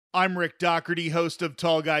I'm Rick Dougherty, host of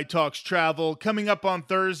Tall Guy Talks Travel. Coming up on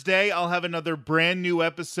Thursday, I'll have another brand new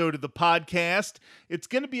episode of the podcast. It's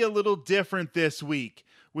going to be a little different this week.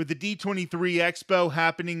 With the D23 Expo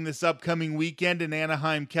happening this upcoming weekend in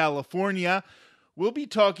Anaheim, California, we'll be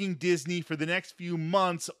talking Disney for the next few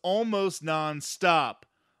months almost non-stop.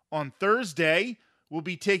 On Thursday, we'll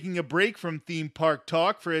be taking a break from theme park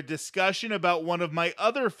talk for a discussion about one of my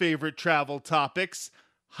other favorite travel topics,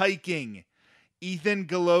 hiking. Ethan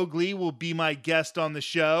Gallogly will be my guest on the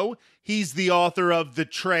show. He's the author of The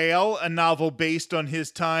Trail, a novel based on his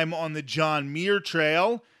time on the John Muir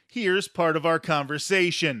Trail. Here's part of our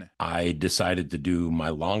conversation. I decided to do my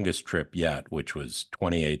longest trip yet, which was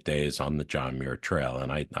 28 days on the John Muir Trail.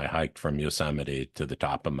 And I hiked from Yosemite to the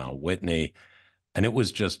top of Mount Whitney, and it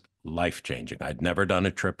was just life-changing. I'd never done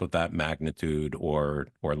a trip of that magnitude or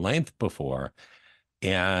length before.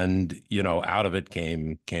 And, out of it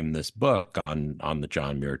came this book on the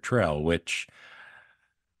John Muir Trail, which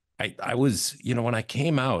I was, when I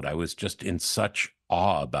came out, I was just in such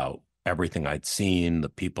awe about everything I'd seen, the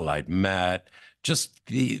people I'd met, just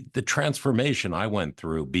the transformation I went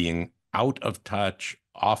through being out of touch,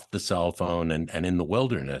 off the cell phone, and in the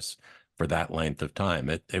wilderness for that length of time.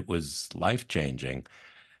 It was life-changing.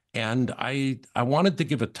 And I wanted to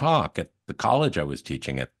give a talk at the college I was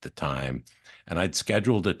teaching at the time, and I'd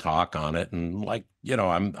scheduled a talk on it. And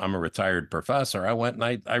I'm a retired professor. I went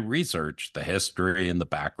and I researched the history and the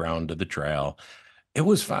background of the trail. It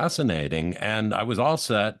was fascinating, and I was all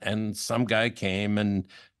set. And some guy came and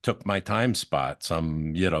took my time spot.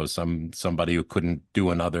 Somebody who couldn't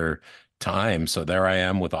do another time. So there I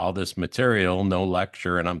am with all this material, no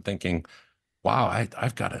lecture, and I'm thinking, wow,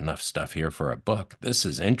 I've got enough stuff here for a book. This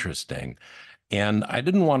is interesting. And I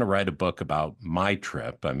didn't want to write a book about my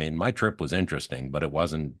trip. I mean, my trip was interesting, but it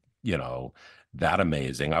wasn't, that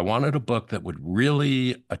amazing. I wanted a book that would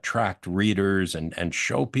really attract readers and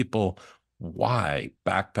show people why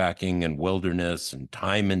backpacking and wilderness and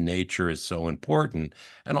time in nature is so important,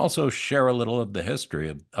 and also share a little of the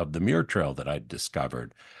history of the Muir Trail that I'd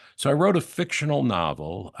discovered. So I wrote a fictional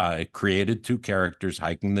novel. I created two characters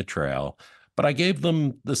hiking the trail, but I gave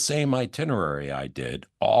them the same itinerary I did.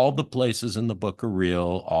 All the places in the book are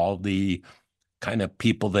real. All the kind of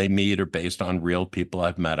people they meet are based on real people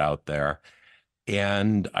I've met out there.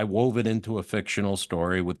 And I wove it into a fictional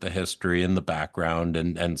story with the history and the background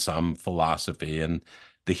and some philosophy. And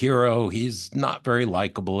the hero, he's not very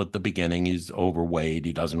likable at the beginning. He's overweight.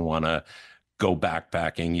 He doesn't want to go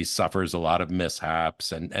backpacking. He suffers a lot of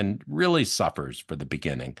mishaps and really suffers for the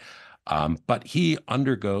beginning. But he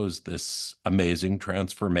undergoes this amazing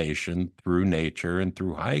transformation through nature and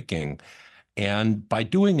through hiking. And by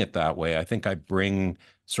doing it that way, I think I bring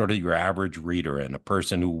sort of your average reader in, a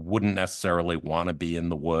person who wouldn't necessarily want to be in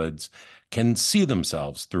the woods, can see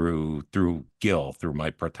themselves through Gil, through my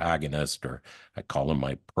protagonist, or I call him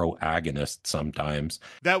my proagonist sometimes.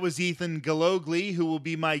 That was Ethan Gallogly, who will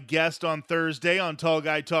be my guest on Thursday on Tall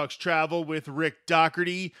Guy Talks Travel with Rick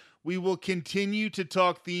Dougherty. We will continue to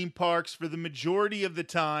talk theme parks for the majority of the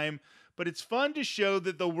time, but it's fun to show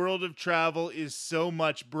that the world of travel is so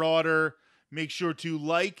much broader. Make sure to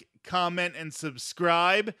like, comment, and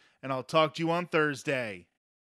subscribe, and I'll talk to you on Thursday.